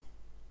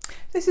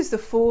This is the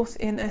fourth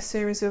in a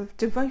series of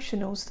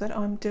devotionals that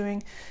I'm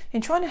doing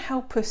in trying to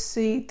help us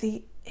see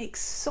the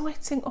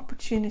exciting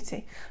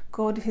opportunity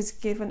God has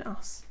given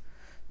us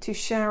to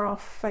share our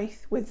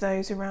faith with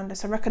those around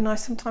us. I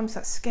recognise sometimes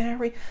that's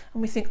scary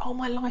and we think, oh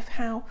my life,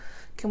 how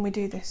can we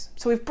do this?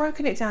 So we've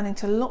broken it down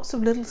into lots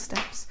of little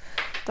steps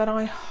that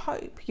I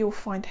hope you'll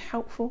find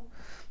helpful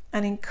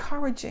and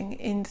encouraging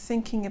in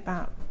thinking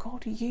about,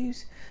 God,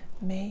 use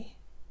me.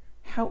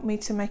 Help me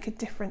to make a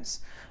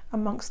difference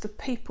amongst the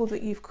people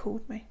that you've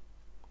called me.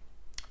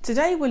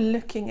 Today we're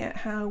looking at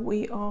how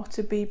we are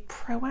to be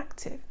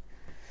proactive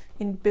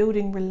in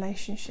building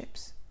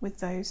relationships with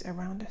those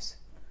around us.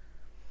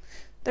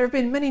 There have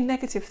been many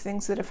negative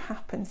things that have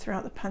happened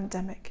throughout the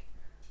pandemic,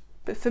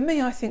 but for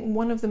me I think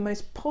one of the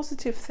most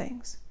positive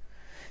things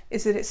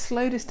is that it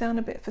slowed us down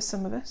a bit for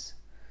some of us,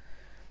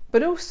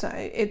 but also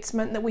it's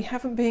meant that we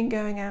haven't been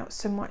going out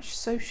so much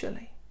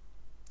socially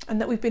and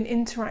that we've been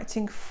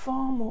interacting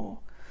far more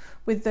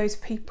with those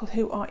people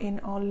who are in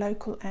our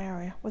local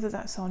area, whether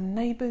that's our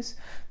neighbours,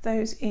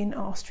 those in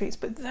our streets,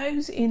 but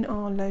those in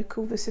our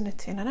local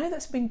vicinity. And I know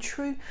that's been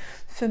true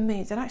for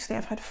me, that actually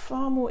I've had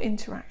far more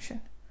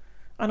interaction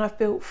and I've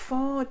built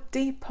far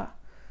deeper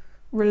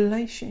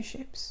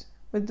relationships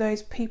with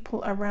those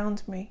people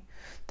around me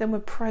than were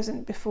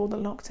present before the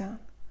lockdown.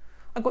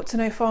 I got to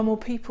know far more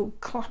people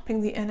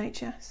clapping the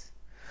NHS.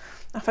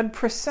 I've had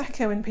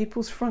Prosecco in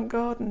people's front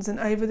gardens and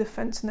over the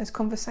fence in those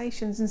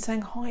conversations and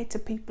saying hi to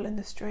people in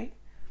the street.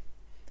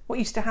 What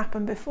used to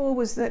happen before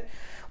was that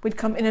we'd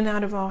come in and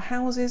out of our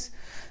houses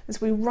as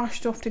we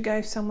rushed off to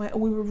go somewhere, or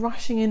we were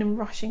rushing in and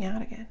rushing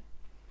out again.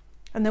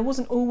 And there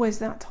wasn't always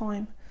that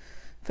time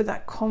for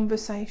that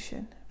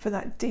conversation, for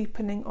that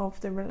deepening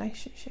of the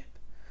relationship.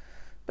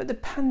 But the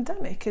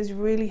pandemic has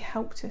really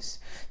helped us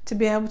to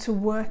be able to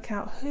work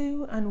out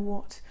who and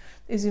what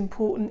is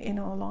important in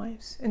our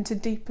lives and to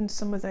deepen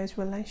some of those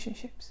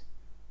relationships.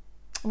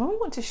 And when we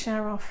want to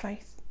share our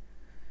faith,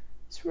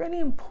 it's really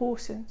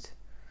important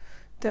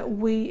that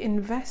we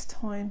invest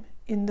time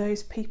in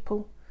those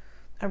people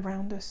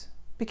around us,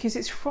 because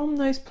it's from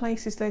those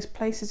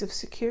places of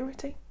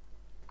security,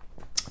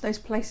 those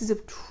places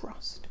of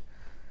trust,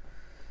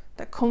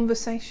 that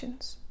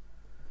conversations,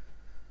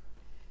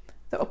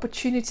 the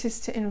opportunities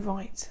to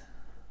invite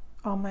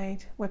are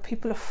made, where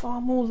people are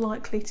far more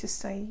likely to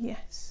say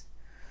yes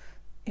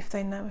if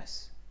they know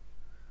us,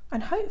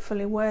 and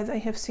hopefully where they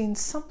have seen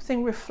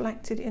something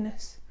reflected in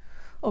us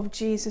of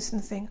Jesus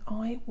and think,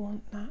 I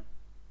want that.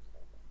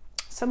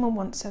 Someone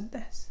once said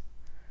this: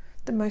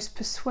 the most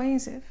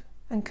persuasive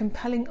and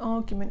compelling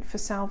argument for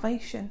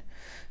salvation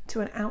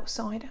to an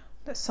outsider,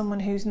 that's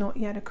someone who's not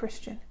yet a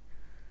Christian,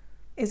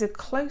 is a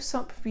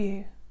close-up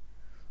view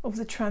of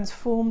the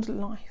transformed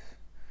life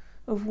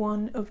of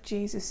one of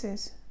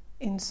Jesus's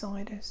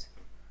insiders.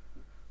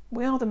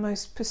 We are the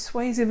most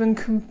persuasive and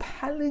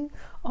compelling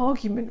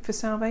argument for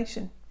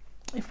salvation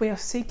if we are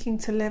seeking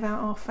to live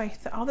out our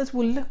faith, that others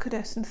will look at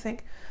us and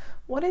think,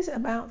 what is it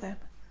about them?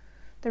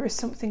 There is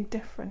something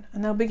different,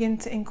 and they'll begin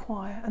to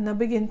inquire and they'll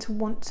begin to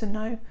want to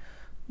know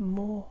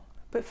more.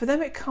 But for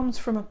them it comes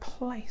from a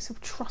place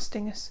of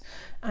trusting us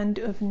and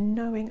of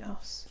knowing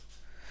us.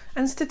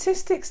 And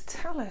statistics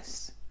tell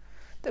us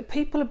that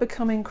people are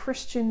becoming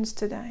Christians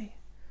today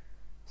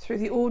through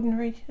the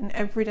ordinary and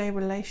everyday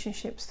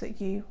relationships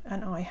that you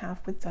and I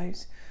have with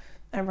those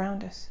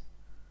around us.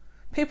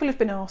 People have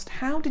been asked,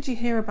 how did you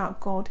hear about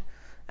God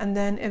and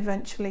then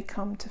eventually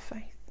come to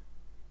faith?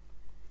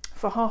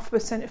 For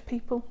 0.5% of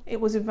people, it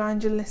was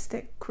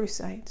evangelistic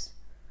crusades.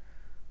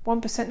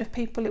 1% of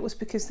people, it was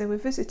because they were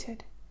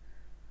visited.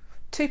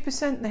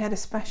 2%, they had a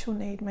special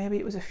need. Maybe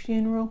it was a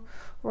funeral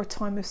or a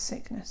time of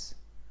sickness.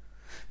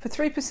 For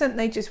 3%,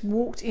 they just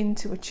walked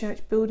into a church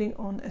building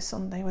on a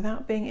Sunday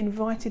without being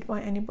invited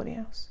by anybody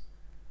else.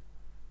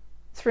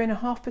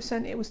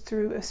 3.5%, it was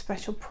through a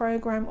special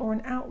program or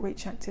an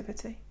outreach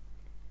activity.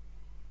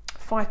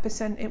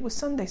 5%, it was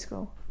Sunday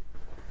school.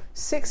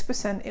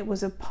 6%, it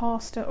was a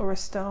pastor or a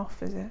staff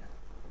visit.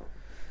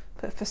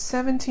 But for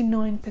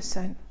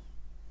 79%,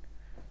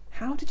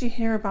 how did you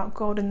hear about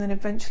God and then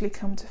eventually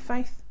come to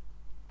faith?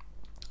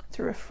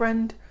 Through a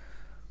friend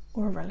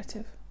or a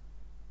relative.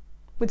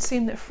 It would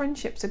seem that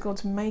friendships are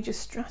God's major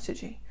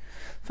strategy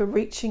for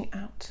reaching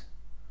out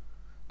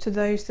to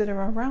those that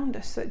are around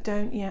us that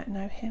don't yet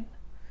know Him.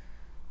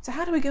 So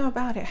how do we go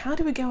about it? How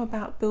do we go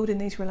about building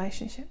these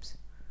relationships?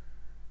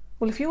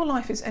 Well, if your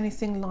life is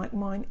anything like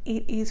mine,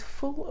 it is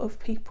full of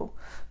people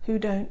who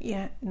don't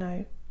yet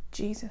know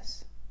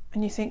Jesus.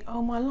 And you think,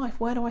 oh, my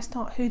life, where do I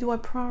start? Who do I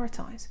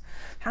prioritise?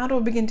 How do I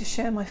begin to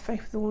share my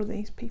faith with all of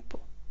these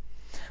people?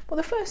 Well,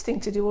 the first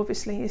thing to do,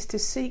 obviously, is to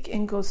seek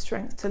in God's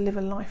strength to live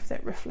a life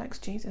that reflects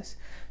Jesus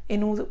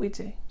in all that we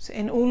do. So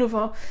in all of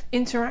our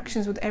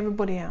interactions with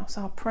everybody else,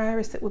 our prayer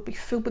is that we'd be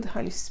filled with the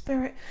Holy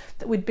Spirit,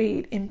 that we'd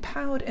be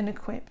empowered and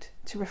equipped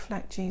to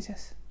reflect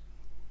Jesus.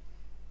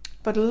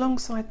 But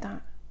alongside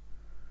that,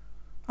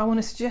 I want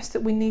to suggest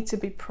that we need to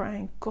be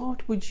praying,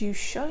 God, would you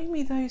show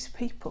me those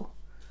people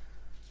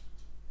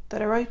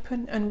that are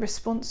open and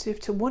responsive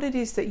to what it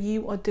is that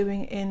you are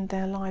doing in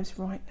their lives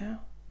right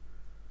now?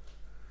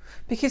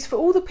 Because for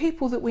all the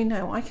people that we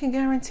know, I can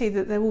guarantee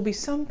that there will be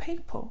some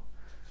people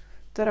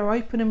that are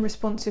open and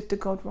responsive to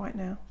God right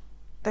now.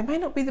 They may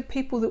not be the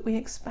people that we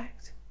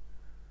expect,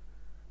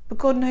 but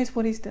God knows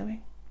what he's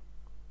doing.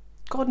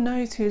 God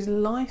knows whose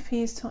life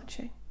he is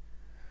touching.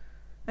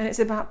 And it's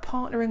about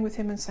partnering with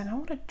him and saying, I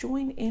want to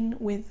join in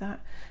with that.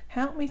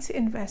 Help me to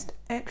invest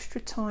extra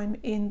time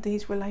in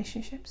these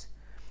relationships.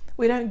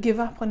 We don't give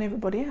up on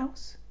everybody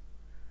else.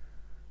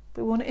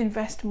 We want to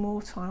invest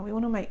more time. We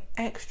want to make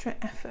extra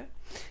effort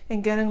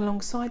in getting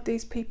alongside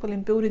these people,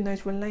 in building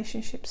those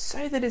relationships,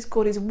 so that as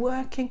God is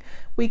working,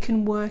 we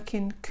can work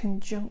in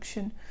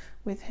conjunction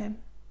with him.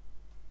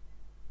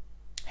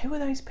 Who are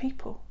those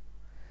people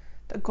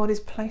that God is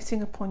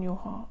placing upon your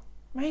heart?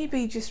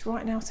 Maybe just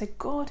right now say,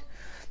 God,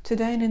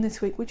 today and in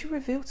this week, would you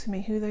reveal to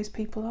me who those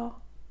people are?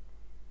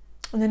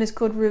 And then as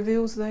God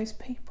reveals those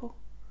people,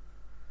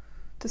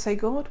 to say,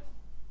 God,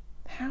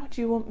 how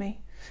do you want me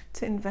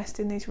to invest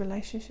in these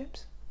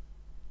relationships?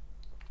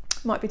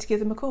 Might be to give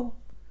them a call.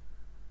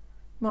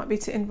 Might be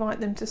to invite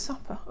them to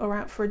supper or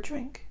out for a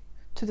drink,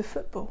 to the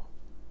football.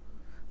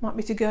 Might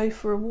be to go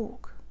for a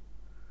walk.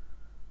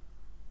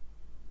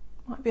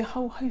 Might be a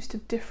whole host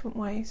of different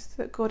ways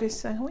that God is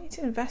saying, I want you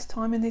to invest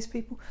time in these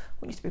people. I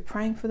want you to be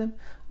praying for them.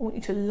 I want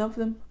you to love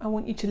them. I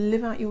want you to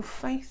live out your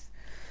faith.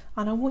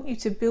 And I want you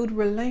to build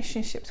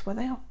relationships where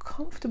they are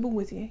comfortable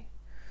with you,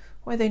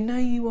 where they know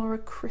you are a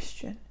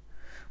Christian,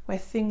 where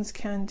things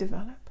can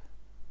develop.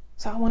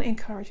 So I want to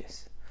encourage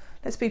us.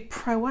 Let's be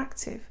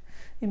proactive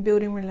in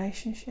building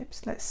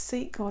relationships. Let's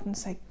seek God and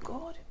say,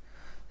 God,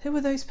 who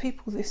are those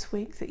people this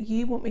week that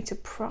you want me to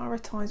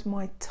prioritise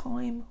my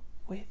time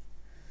with,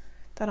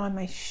 that I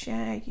may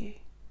share you,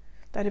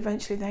 that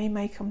eventually they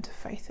may come to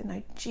faith and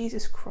know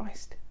Jesus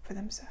Christ for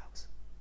themselves.